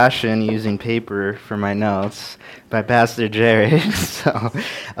Passion using paper for my notes by Pastor Jared. So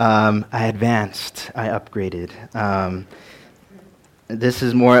I advanced, I upgraded. This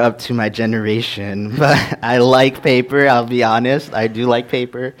is more up to my generation, but I like paper, I'll be honest. I do like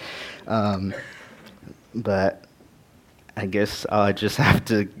paper. But I guess I'll just have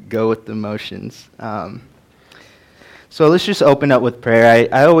to go with the motions. So let's just open up with prayer.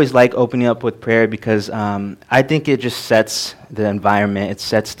 I always like opening up with prayer because I think it just sets the environment, it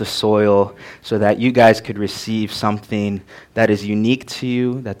sets the soil so that you guys could receive something that is unique to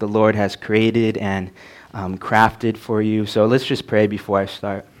you, that the Lord has created and crafted for you. So let's just pray before I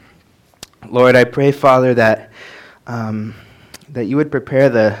start. Lord, I pray, Father, that you would prepare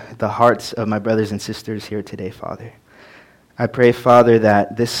the hearts of my brothers and sisters here today, Father. I pray, Father,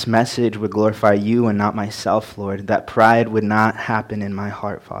 that this message would glorify you and not myself, Lord, that pride would not happen in my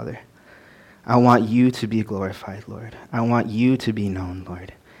heart, Father. I want you to be glorified, Lord. I want you to be known,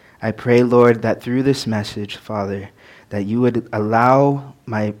 Lord. I pray, Lord, that through this message, Father, that you would allow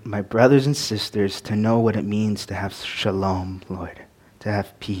my brothers and sisters to know what it means to have shalom, Lord, to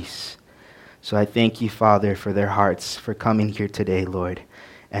have peace. So I thank you, Father, for their hearts, for coming here today, Lord,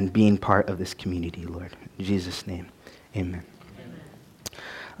 and being part of this community, Lord. In Jesus' name, amen.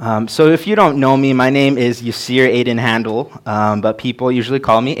 So if you don't know me, my name is Yasir Aiden Handel, but people usually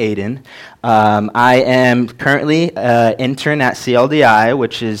call me Aiden. I am currently an intern at CLDI,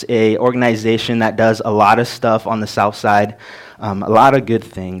 which is an organization that does a lot of stuff on the South Side, a lot of good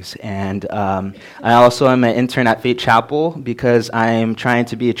things. And I also am an intern at Faith Chapel because I'm trying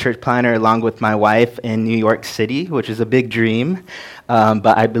to be a church planner along with my wife in New York City, which is a big dream.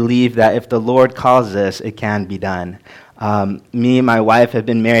 But I believe that if the Lord calls us, it can be done. Me and my wife have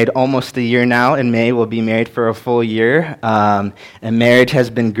been married almost a year now. In May, we'll be married for a full year. And marriage has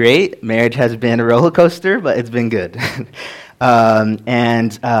been great. Marriage has been a roller coaster, but it's been good.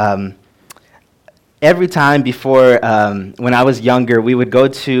 Every time before, when I was younger, we would go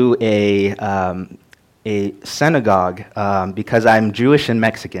to a synagogue because I'm Jewish and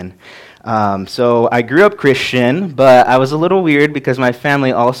Mexican. So I grew up Christian, but I was a little weird because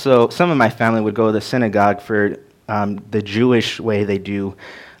some of my family would go to the synagogue for the Jewish way they do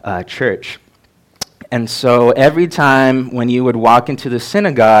church. And so every time when you would walk into the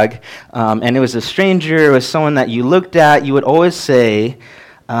synagogue, and it was a stranger, it was someone that you looked at, you would always say,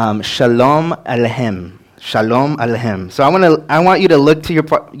 Shalom Aleichem. Shalom Aleichem. So I want you to look to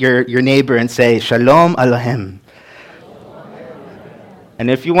your neighbor and say, Shalom Aleichem. And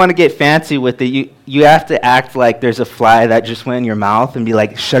if you want to get fancy with it, you have to act like there's a fly that just went in your mouth and be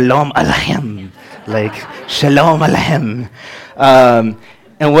like, Shalom Aleichem. Like, Shalom Aleichem.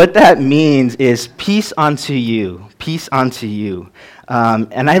 And what that means is peace unto you, peace unto you.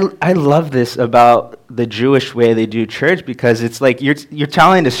 And I love this about the Jewish way they do church because it's like you're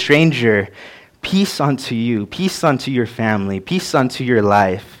telling a stranger, peace unto you, peace unto your family, peace unto your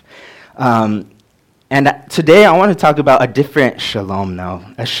life. And today I want to talk about a different shalom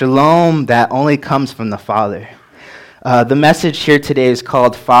now, a shalom that only comes from the Father. The message here today is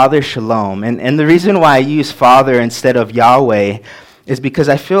called Father Shalom. And the reason why I use Father instead of Yahweh is because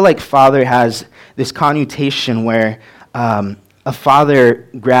I feel like Father has this connotation where a father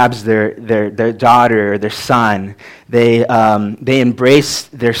grabs their daughter or their son. They embrace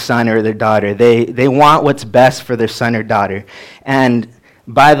their son or their daughter. They want what's best for their son or daughter. And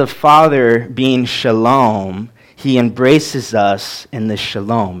by the Father being Shalom, he embraces us in this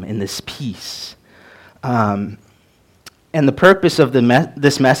Shalom, in this peace. And the purpose of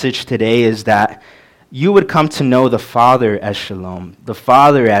this message today is that you would come to know the Father as Shalom, the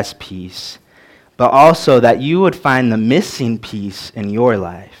Father as peace, but also that you would find the missing piece in your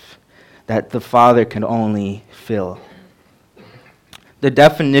life that the Father can only fill. The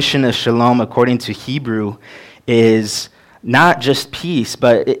definition of Shalom, according to Hebrew, is not just peace,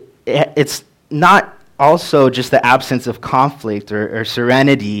 but it's not also just the absence of conflict or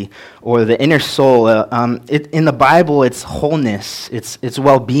serenity or the inner soul. In the Bible, it's wholeness, it's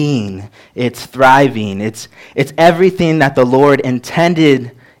well-being, it's thriving, it's everything that the Lord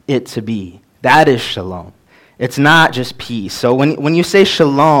intended it to be. That is shalom. It's not just peace. So when you say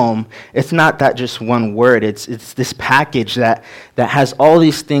shalom, it's not that just one word. It's this package that has all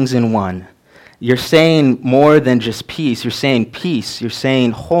these things in one. You're saying more than just peace. You're saying peace. You're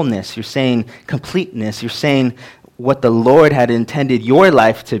saying wholeness. You're saying completeness. You're saying what the Lord had intended your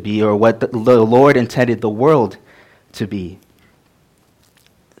life to be or what the Lord intended the world to be.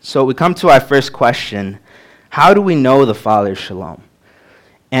 So we come to our first question. How do we know the Father's shalom?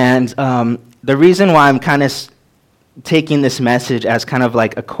 And the reason why I'm kind of taking this message as kind of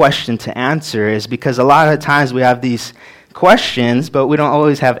like a question to answer is because a lot of times we have these questions, but we don't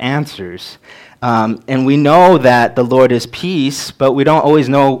always have answers. And we know that the Lord is peace, but we don't always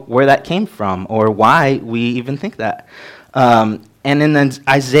know where that came from or why we even think that. And in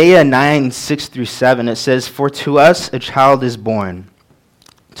Isaiah 9:6-7, it says, "For to us a child is born,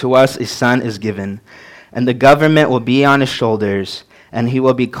 to us a son is given, and the government will be on his shoulders, and he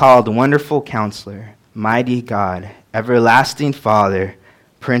will be called Wonderful Counselor, Mighty God, Everlasting Father,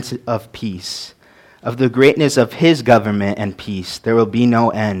 Prince of Peace. Of the greatness of his government and peace there will be no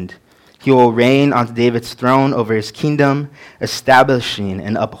end. He will reign on David's throne over his kingdom, establishing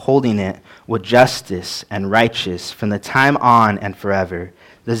and upholding it with justice and righteousness from the time on and forever.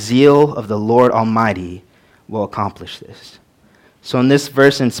 The zeal of the Lord Almighty will accomplish this." So in this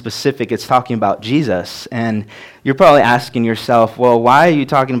verse in specific, it's talking about Jesus. And you're probably asking yourself, well, why are you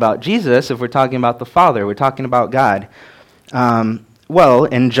talking about Jesus if we're talking about the Father? We're talking about God. Well,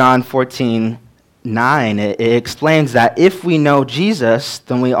 in John 14:9, it explains that if we know Jesus,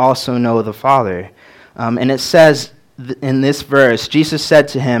 then we also know the Father. And it says in this verse, Jesus said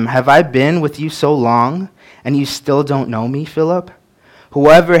to him, "Have I been with you so long, and you still don't know me, Philip?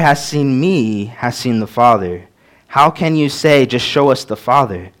 Whoever has seen me has seen the Father. How can you say, 'Just show us the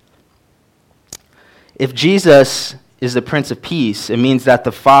Father'?" If Jesus is the Prince of Peace, it means that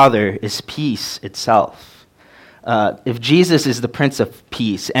the Father is peace itself. If Jesus is the Prince of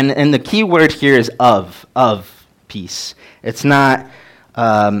Peace, and the key word here is of peace. It's not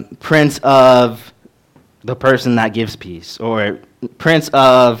Prince of the person that gives peace, or Prince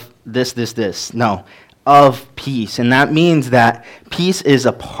of this. No, of peace. And that means that peace is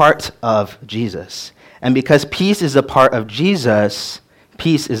a part of Jesus. And because peace is a part of Jesus,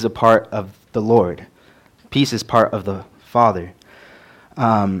 peace is a part of the Lord. Peace is part of the Father.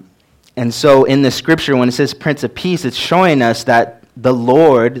 And so in the scripture, when it says Prince of Peace, it's showing us that the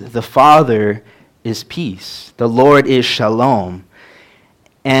Lord, the Father, is peace. The Lord is shalom.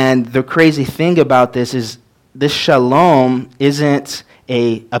 And the crazy thing about this is this shalom isn't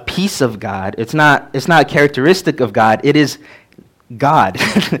a piece of God. It's not a characteristic of God. It is God.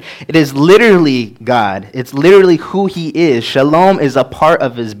 It is literally God. It's literally who he is. Shalom is a part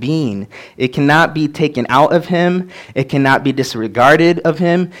of his being. It cannot be taken out of him. It cannot be disregarded of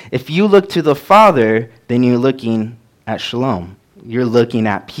him. If you look to the Father, then you're looking at shalom. You're looking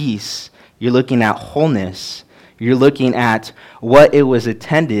at peace. You're looking at wholeness. You're looking at what it was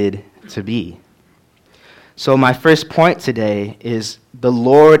intended to be. So my first point today is the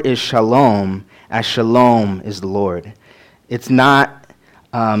Lord is shalom, as shalom is the Lord. It's not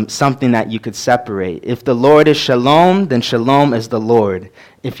something that you could separate. If the Lord is shalom, then shalom is the Lord.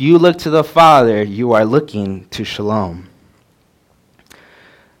 If you look to the Father, you are looking to shalom.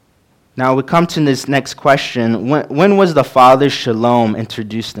 Now we come to this next question. When was the Father's shalom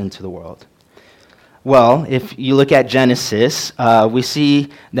introduced into the world? Well, if you look at Genesis, we see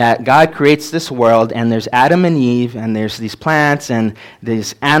that God creates this world, and there's Adam and Eve, and there's these plants and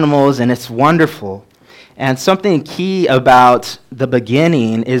these animals, and it's wonderful. And something key about the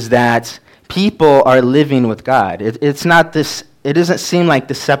beginning is that people are living with God. It's not this. It doesn't seem like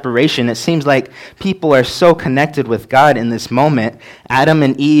this separation. It seems like people are so connected with God in this moment. Adam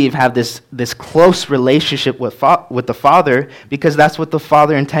and Eve have this close relationship with the Father because that's what the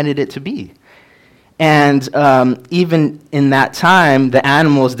Father intended it to be. And even in that time, the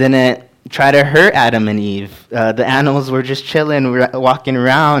animals didn't try to hurt Adam and Eve. The animals were just chilling, walking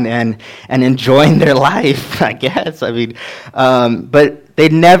around and enjoying their life, I guess. I mean, but they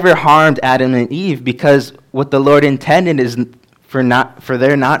never harmed Adam and Eve because what the Lord intended is for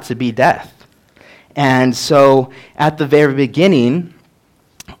there not to be death. And so at the very beginning,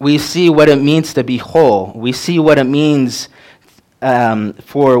 we see what it means to be whole. We see what it means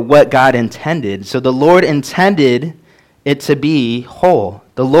for what God intended. So the Lord intended it to be whole.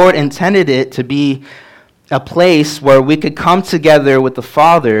 The Lord intended it to be a place where we could come together with the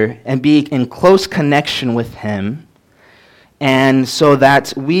Father and be in close connection with him, and so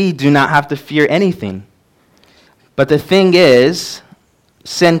that we do not have to fear anything. But the thing is,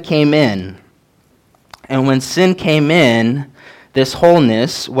 sin came in. And when sin came in, this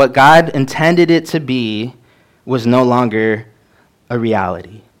wholeness, what God intended it to be, was no longer a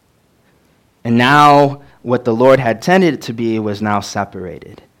reality. And now, what the Lord had intended it to be was now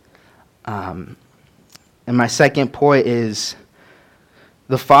separated. And my second point is,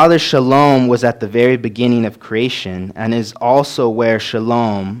 the Father's shalom was at the very beginning of creation and is also where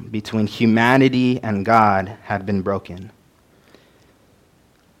shalom between humanity and God had been broken.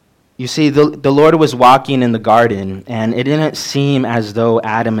 You see, the Lord was walking in the garden, and it didn't seem as though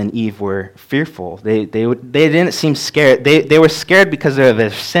Adam and Eve were fearful. They didn't seem scared. They were scared because of their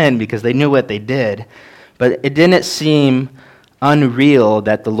sin, because they knew what they did. But it didn't seem unreal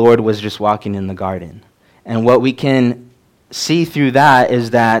that the Lord was just walking in the garden. And what we can see through that is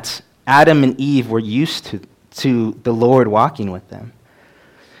that Adam and Eve were used to the Lord walking with them.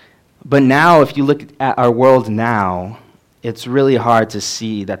 But now, if you look at our world now, it's really hard to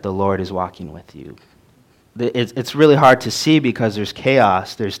see that the Lord is walking with you. It's really hard to see because there's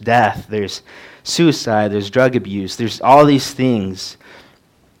chaos, there's death, there's suicide, there's drug abuse, there's all these things.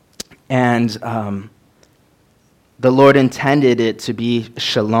 And the Lord intended it to be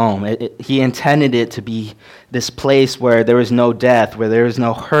shalom. He intended it to be this place where there was no death, where there was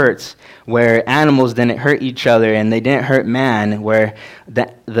no hurt, where animals didn't hurt each other and they didn't hurt man, where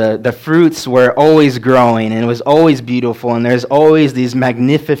the fruits were always growing and it was always beautiful and there's always these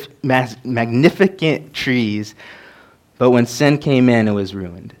magnificent trees. But when sin came in, it was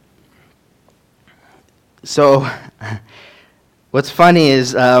ruined. So what's funny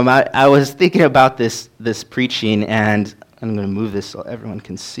is I was thinking about this preaching, and I'm going to move this so everyone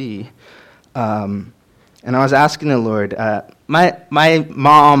can see. And I was asking the Lord, my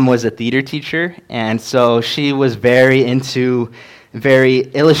mom was a theater teacher, and so she was very into very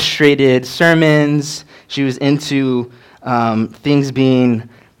illustrated sermons. She was into things being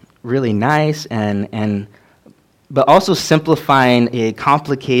really nice but also simplifying a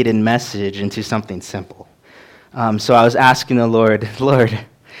complicated message into something simple. So I was asking the Lord,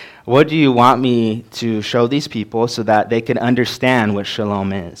 what do you want me to show these people so that they can understand what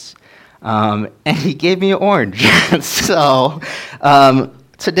shalom is? And he gave me an orange. So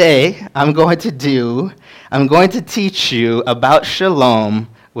today I'm going to teach you about shalom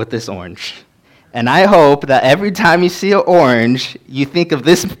with this orange. And I hope that every time you see an orange, you think of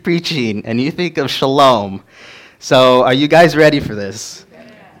this preaching and you think of shalom. So are you guys ready for this?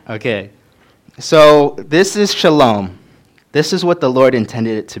 Okay. So this is shalom. This is what the Lord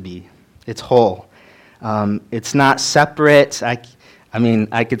intended it to be. It's whole. It's not separate. I mean,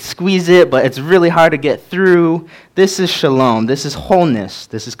 I could squeeze it, but it's really hard to get through. This is shalom. This is wholeness.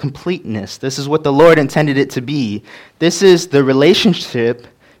 This is completeness. This is what the Lord intended it to be. This is the relationship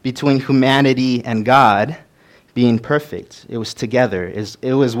between humanity and God being perfect. It was together.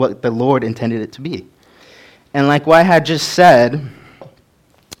 It was what the Lord intended it to be. And like what I had just said,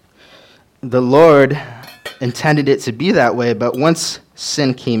 the Lord intended it to be that way, but once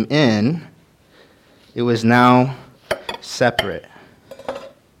sin came in, it was now separate.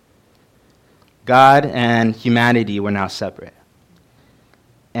 God and humanity were now separate.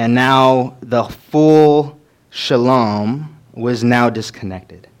 And now the full shalom was now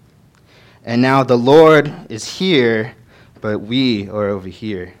disconnected. And now the Lord is here, but we are over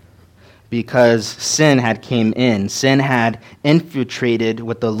here. Because sin had came in. Sin had infiltrated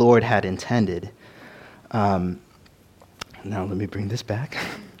what the Lord had intended. Now let me bring this back.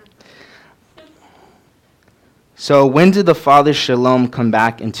 So when did the Father's shalom come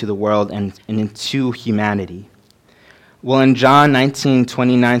back into the world and into humanity? Well, in John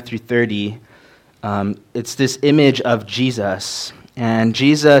 19:29-30, it's this image of Jesus. And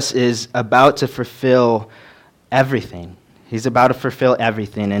Jesus is about to fulfill everything. He's about to fulfill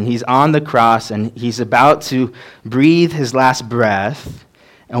everything. And he's on the cross, and he's about to breathe his last breath.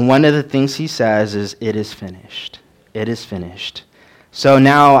 And one of the things he says is, "It is finished. It is finished." So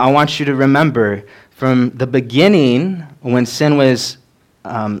now I want you to remember, from the beginning, when sin was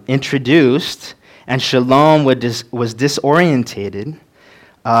introduced and shalom was disorientated,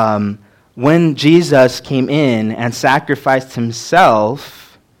 when Jesus came in and sacrificed himself,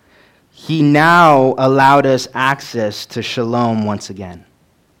 he now allowed us access to shalom once again.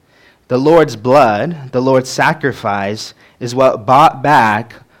 The Lord's blood, the Lord's sacrifice, is what bought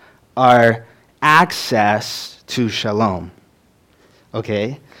back our access to shalom.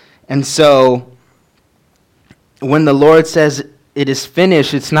 Okay? And so, when the Lord says it is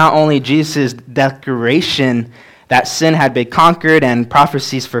finished, it's not only Jesus' declaration that sin had been conquered and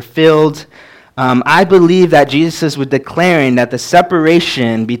prophecies fulfilled. I believe that Jesus was declaring that the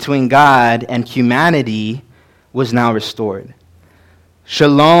separation between God and humanity was now restored.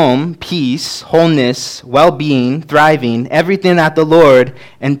 Shalom, peace, wholeness, well-being, thriving, everything that the Lord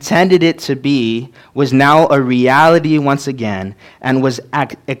intended it to be was now a reality once again and was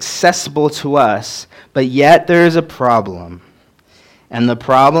accessible to us. But yet there is a problem. And the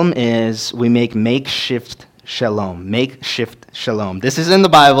problem is we make makeshift shalom. Makeshift shalom. This is in the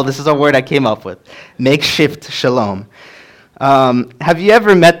Bible. This is a word I came up with. Makeshift shalom. Have you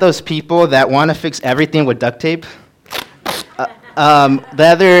ever met those people that want to fix everything with duct tape?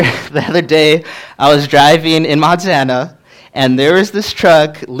 The other day, I was driving in Montana, and there was this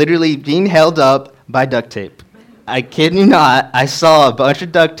truck literally being held up by duct tape. I kid you not. I saw a bunch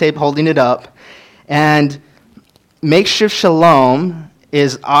of duct tape holding it up. And makeshift shalom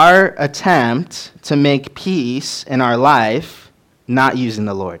is our attempt to make peace in our life, not using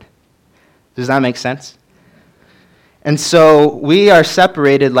the Lord. Does that make sense? And so we are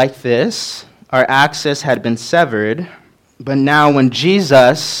separated like this. Our access had been severed. But now when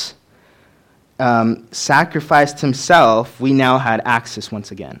Jesus sacrificed himself, we now had access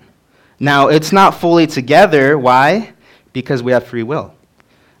once again. Now, it's not fully together. Why? Because we have free will.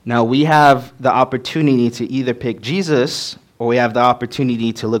 Now, we have the opportunity to either pick Jesus or we have the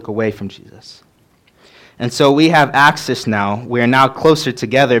opportunity to look away from Jesus. And so we have access now. We are now closer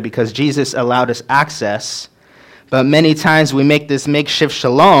together because Jesus allowed us access. But many times we make this makeshift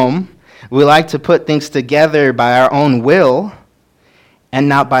shalom. We like to put things together by our own will and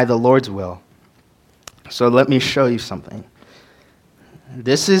not by the Lord's will. So let me show you something.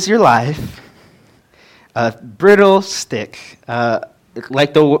 This is your life, a brittle stick.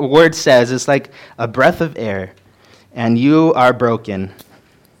 Like the word says, it's like a breath of air, and you are broken.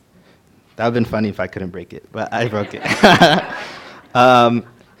 That would have been funny if I couldn't break it, but I broke it.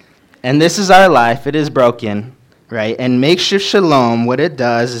 And this is our life. It is broken, right? And makeshift shalom, what it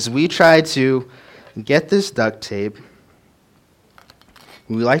does is we try to get this duct tape.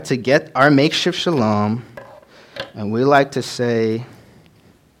 We like to get our makeshift shalom, and we like to say,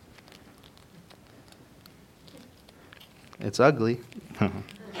 it's ugly.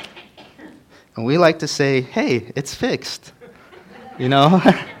 And we like to say, hey, it's fixed. You know?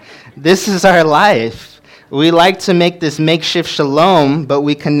 This is our life. We like to make this makeshift shalom, but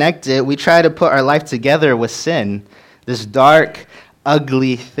we connect it. We try to put our life together with sin, this dark,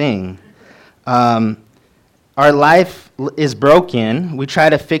 ugly thing. Our life is broken. We try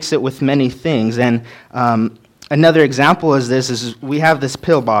to fix it with many things. And another example is this, is we have this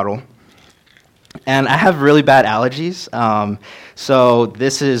pill bottle. And I have really bad allergies, so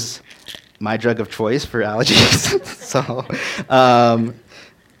this is my drug of choice for allergies. So,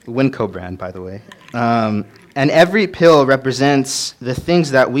 Winco brand, by the way. And every pill represents the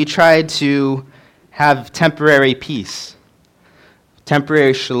things that we try to have temporary peace,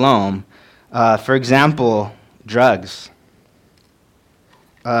 temporary shalom. For example, drugs.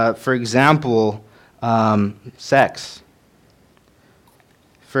 For example, sex.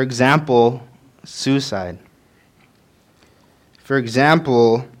 For example, suicide. For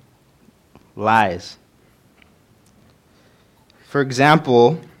example, lies. For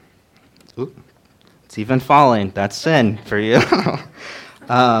example, it's even falling. That's sin for you.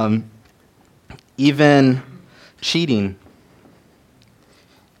 Even cheating.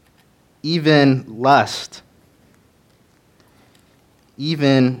 Even lust.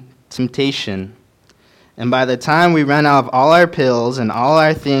 Even temptation. And by the time we run out of all our pills and all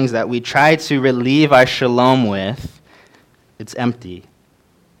our things that we try to relieve our shalom with, it's empty.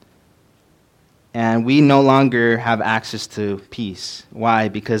 And we no longer have access to peace. Why?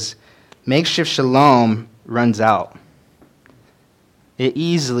 Because makeshift shalom runs out. It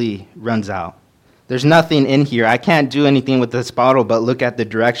easily runs out. There's nothing in here. I can't do anything with this bottle but look at the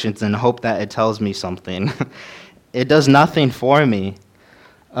directions and hope that it tells me something. It does nothing for me.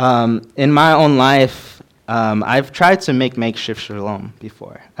 In my own life, I've tried to make makeshift shalom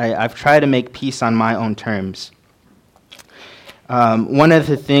before. I've tried to make peace on my own terms. One of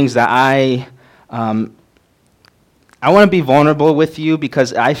the things that I want to be vulnerable with you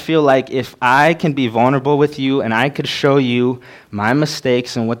because I feel like if I can be vulnerable with you and I could show you my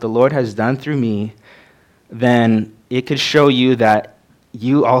mistakes and what the Lord has done through me, then it could show you that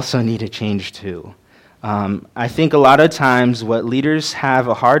you also need to change too. I think a lot of times what leaders have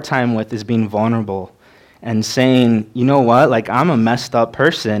a hard time with is being vulnerable and saying, you know what, like I'm a messed up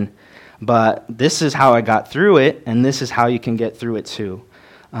person, but this is how I got through it, and this is how you can get through it too.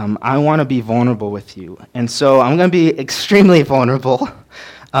 I want to be vulnerable with you. And so I'm going to be extremely vulnerable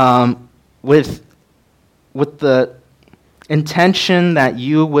with the intention that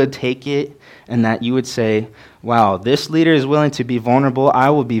you would take it and that you would say, wow, this leader is willing to be vulnerable.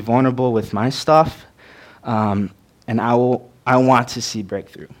 I will be vulnerable with my stuff, and I want to see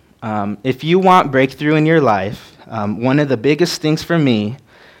breakthrough. If you want breakthrough in your life, one of the biggest things for me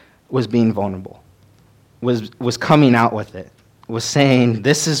was being vulnerable, was coming out with it, was saying,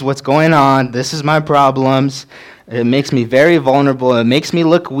 this is what's going on, this is my problems. It makes me very vulnerable. It makes me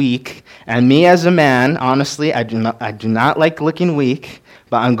look weak. And me as a man, honestly, I do not like looking weak,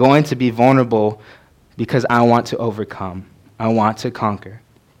 but I'm going to be vulnerable because I want to overcome. I want to conquer.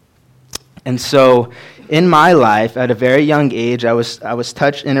 And so in my life, at a very young age, I was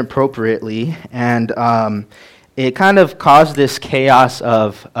touched inappropriately, and it kind of caused this chaos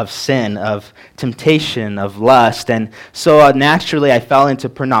of sin, of temptation, of lust. And so naturally I fell into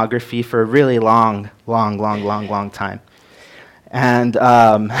pornography for a really long time. And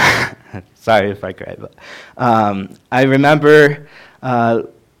sorry if I cry, but I remember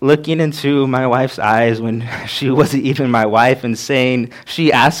looking into my wife's eyes when she wasn't even my wife and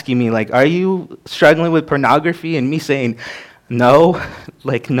she asking me, like, are you struggling with pornography? And me saying, no,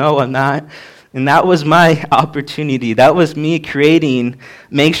 no, I'm not. And that was my opportunity. That was me creating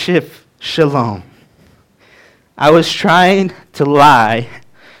makeshift shalom. I was trying to lie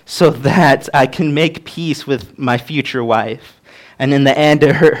so that I can make peace with my future wife. And in the end,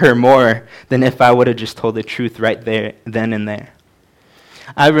 it hurt her more than if I would have just told the truth right there, then and there.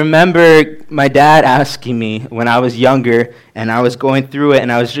 I remember my dad asking me when I was younger and I was going through it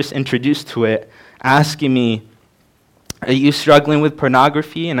and I was just introduced to it, asking me, are you struggling with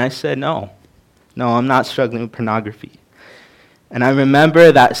pornography? And I said, no, I'm not struggling with pornography. And I remember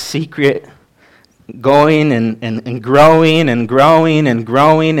that secret going and growing and growing and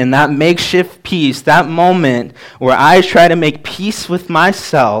growing, and that makeshift peace, that moment where I try to make peace with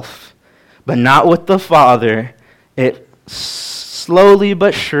myself, but not with the Father, it slowly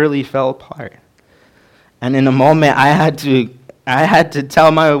but surely fell apart. And in a moment, I had to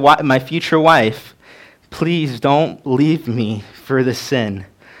tell my future wife, please don't leave me for the sin.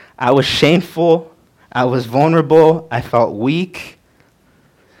 I was shameful. I was vulnerable. I felt weak.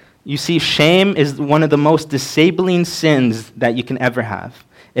 You see, shame is one of the most disabling sins that you can ever have.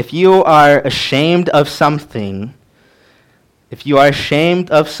 If you are ashamed of something,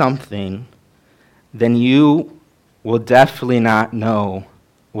 then you will definitely not know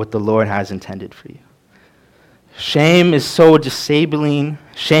what the Lord has intended for you. Shame is so disabling.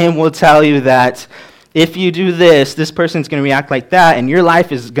 Shame will tell you that if you do this, this person's going to react like that, and your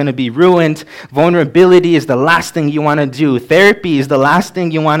life is going to be ruined. Vulnerability is the last thing you want to do. Therapy is the last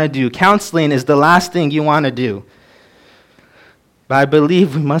thing you want to do. Counseling is the last thing you want to do. But I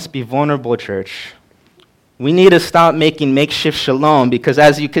believe we must be vulnerable, church. We need to stop making makeshift shalom because,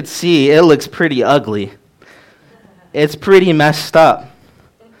 as you could see, it looks pretty ugly. It's pretty messed up.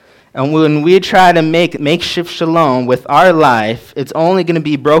 And when we try to make makeshift shalom with our life, it's only going to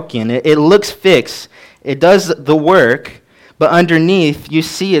be broken. It looks fixed. It does the work, but underneath, you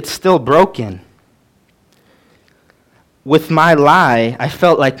see it's still broken. With my lie, I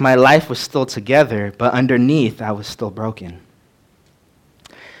felt like my life was still together, but underneath, I was still broken.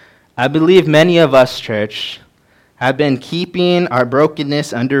 I believe many of us, church, have been keeping our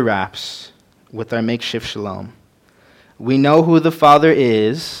brokenness under wraps with our makeshift shalom. We know who the Father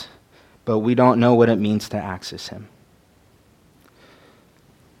is, but we don't know what it means to access him.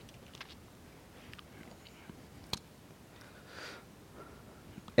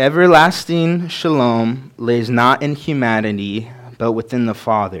 Everlasting shalom lays not in humanity, but within the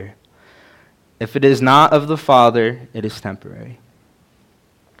Father. If it is not of the Father, it is temporary.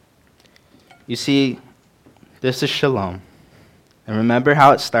 You see, this is shalom. And remember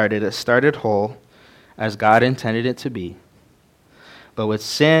how it started. It started whole, as God intended it to be. But with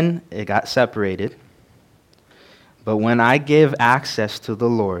sin, it got separated. But when I give access to the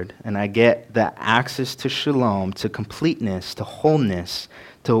Lord, and I get the access to shalom, to completeness, to wholeness,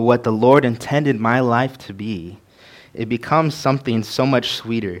 to what the Lord intended my life to be, it becomes something so much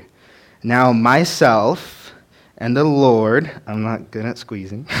sweeter. Now, myself and the Lord, I'm not good at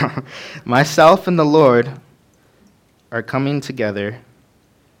squeezing, myself and the Lord are coming together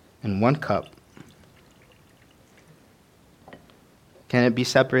in one cup. Can it be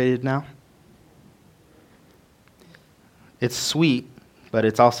separated now? It's sweet, but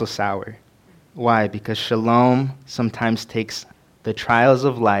it's also sour. Why? Because shalom sometimes takes the trials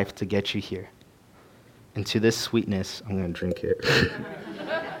of life to get you here. And to this sweetness, I'm going to drink here.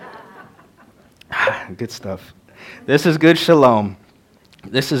 Good stuff. This is good shalom.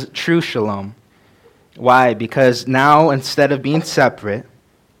 This is true shalom. Why? Because now, instead of being separate,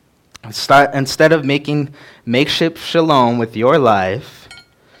 instead of making makeshift shalom with your life,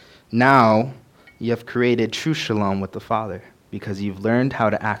 now you have created true shalom with the Father because you've learned how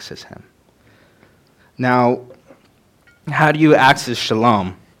to access him. Now, how do you access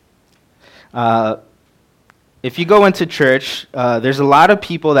shalom? If you go into church, there's a lot of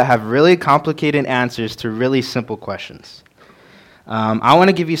people that have really complicated answers to really simple questions. I want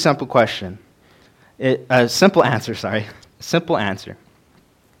to give you a simple question. Simple answer.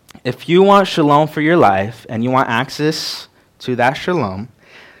 If you want shalom for your life and you want access to that shalom,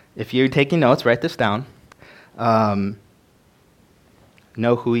 if you're taking notes, write this down. Know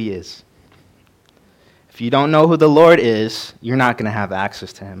who he is. If you don't know who the Lord is, you're not going to have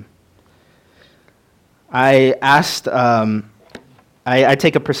access to him. I asked, I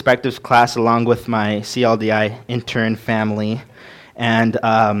take a perspectives class along with my CLDI intern family, and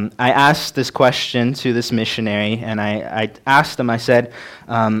I asked this question to this missionary, and I asked him, I said,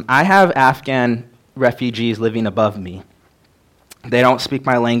 I have Afghan refugees living above me. They don't speak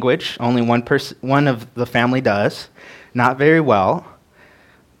my language. Only one of the family does, not very well.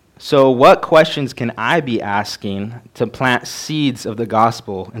 So what questions can I be asking to plant seeds of the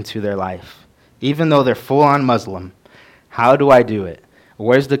gospel into their life? Even though they're full-on Muslim, how do I do it?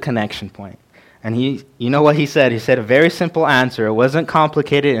 Where's the connection point? And you know what he said? He said a very simple answer. It wasn't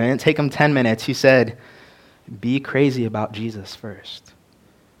complicated. It didn't take him 10 minutes. He said, be crazy about Jesus first.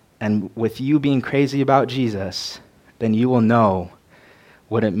 And with you being crazy about Jesus, then you will know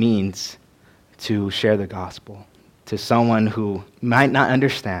what it means to share the gospel to someone who might not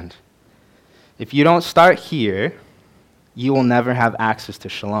understand. If you don't start here, you will never have access to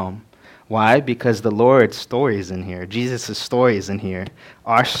shalom. Why? Because the Lord's story is in here. Jesus' story is in here.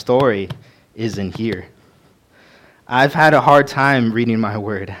 Our story is in here. I've had a hard time reading my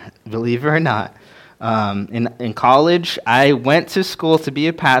word, believe it or not. In college, I went to school to be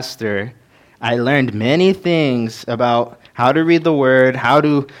a pastor. I learned many things about how to read the word, how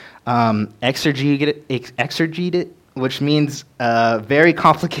to exegete it, which means a very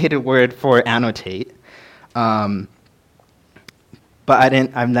complicated word for annotate. But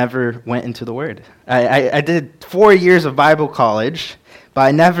I've never went into the word. I did 4 years of Bible college, but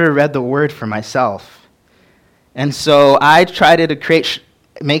I never read the word for myself. And so I tried to create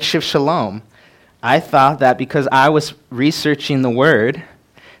makeshift shalom. I thought that because I was researching the word,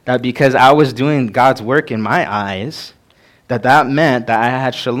 that because I was doing God's work in my eyes, that meant that I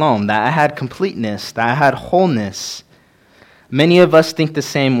had shalom, that I had completeness, that I had wholeness. Many of us think the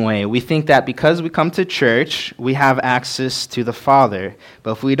same way. We think that because we come to church, we have access to the Father.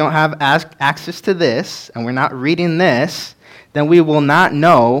 But if we don't have access to this, and we're not reading this, then we will not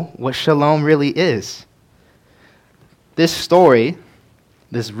know what shalom really is. This story,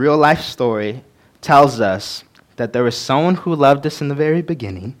 this real-life story, tells us that there was someone who loved us in the very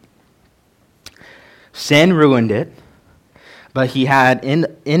beginning. Sin ruined it. But he had in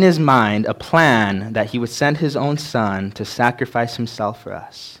his mind a plan that he would send his own son to sacrifice himself for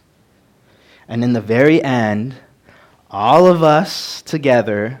us. And in the very end, all of us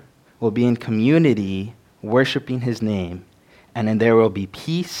together will be in community worshiping his name. And then there will be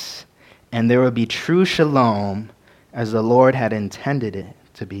peace and there will be true shalom as the Lord had intended it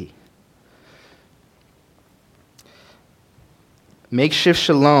to be. Makeshift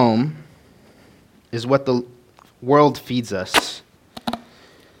shalom is what the world feeds us,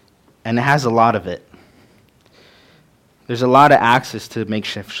 and it has a lot of it. There's a lot of access to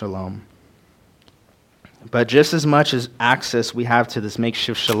makeshift shalom. But just as much as access we have to this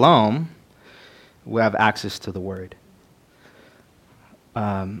makeshift shalom, we have access to the word.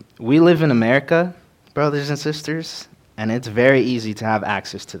 We live in America, brothers and sisters, and it's very easy to have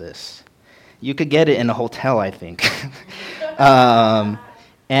access to this. You could get it in a hotel, I think.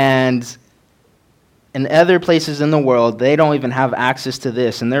 And in other places in the world, they don't even have access to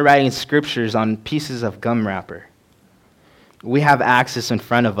this, and they're writing scriptures on pieces of gum wrapper. We have access in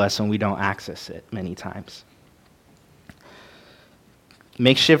front of us, and we don't access it many times.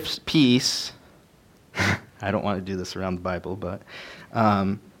 Makeshift peace, I don't want to do this around the Bible, but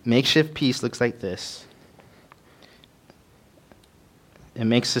makeshift peace looks like this. It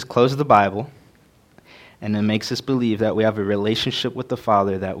makes us close the Bible, and it makes us believe that we have a relationship with the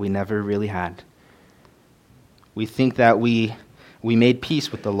Father that we never really had. We think that we made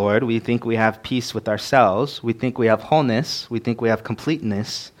peace with the Lord. We think we have peace with ourselves. We think we have wholeness. We think we have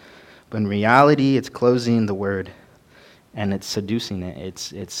completeness. But in reality, it's closing the word, and it's seducing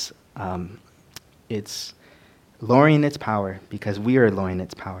it. It's lowering its power because we are lowering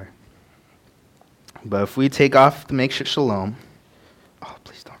its power. But if we take off the makeshift shalom, oh,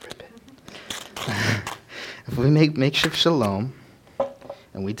 please don't rip it. If we make makeshift shalom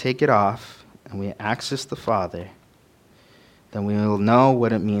and we take it off, and we access the Father, then we will know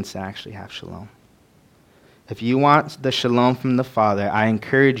what it means to actually have shalom. If you want the shalom from the Father, I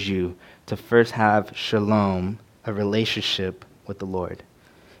encourage you to first have shalom, a relationship with the Lord.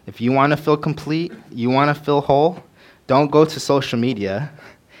 If you want to feel complete, you want to feel whole, don't go to social media.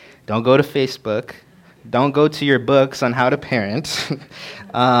 Don't go to Facebook. Don't go to your books on how to parent.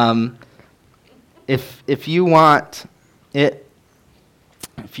 If you want it,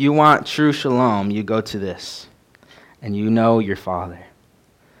 if you want true shalom, you go to this, and you know your Father,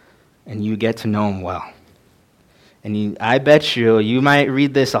 and you get to know him well. And I bet you might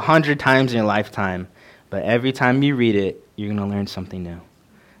read this 100 times in your lifetime, but every time you read it, you're going to learn something new.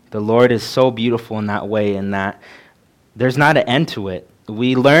 The Lord is so beautiful in that way, in that there's not an end to it.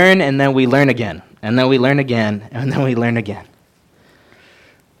 We learn, and then we learn again, and then we learn again, and then we learn again.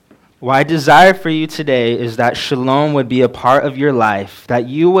 What I desire for you today is that shalom would be a part of your life, that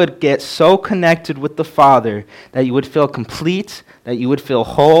you would get so connected with the Father that you would feel complete, that you would feel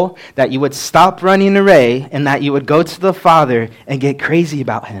whole, that you would stop running away, and that you would go to the Father and get crazy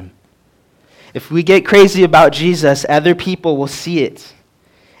about him. If we get crazy about Jesus, other people will see it.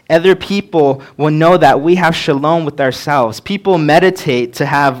 Other people will know that we have shalom with ourselves. People meditate to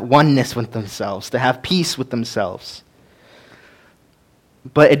have oneness with themselves, to have peace with themselves.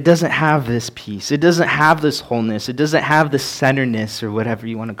 But it doesn't have this peace. It doesn't have this wholeness. It doesn't have this centeredness, or whatever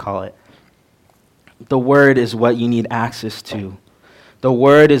you want to call it. The Word is what you need access to. The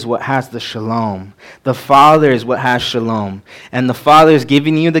Word is what has the shalom. The Father is what has shalom. And the Father is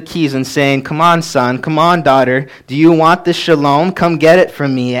giving you the keys and saying, come on, son, come on, daughter. Do you want this shalom? Come get it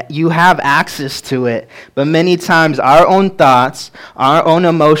from me. You have access to it. But many times our own thoughts, our own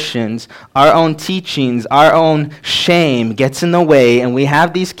emotions, our own teachings, our own shame gets in the way, and we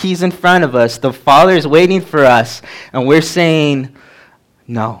have these keys in front of us. The Father is waiting for us, and we're saying,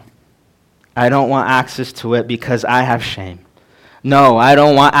 no, I don't want access to it because I have shame. No, I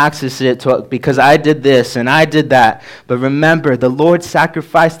don't want access to it because I did this and I did that. But remember, the Lord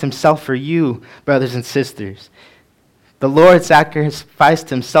sacrificed himself for you, brothers and sisters. The Lord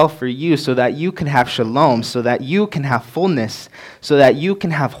sacrificed himself for you so that you can have shalom, so that you can have fullness, so that you can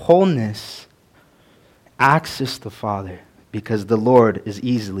have wholeness. Access the Father, because the Lord is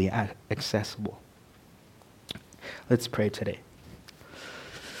easily accessible. Let's pray today.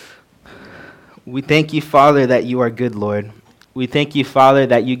 We thank you, Father, that you are good, Lord. We thank you, Father,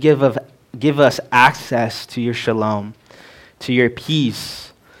 that you give us access to your shalom, to your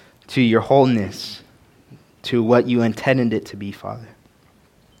peace, to your wholeness, to what you intended it to be, Father.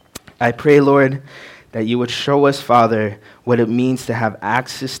 I pray, Lord, that you would show us, Father, what it means to have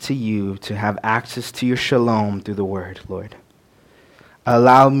access to you, to have access to your shalom through the Word, Lord.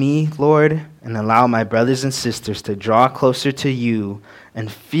 Allow me, Lord, and allow my brothers and sisters to draw closer to you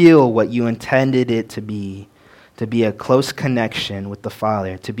and feel what you intended it to be a close connection with the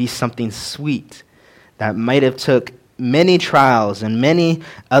Father, to be something sweet that might have took many trials and many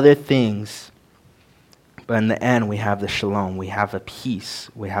other things. But in the end, we have the shalom. We have a peace.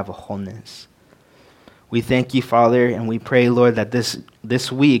 We have a wholeness. We thank you, Father, and we pray, Lord, that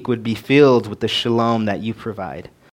this week would be filled with the shalom that you provide.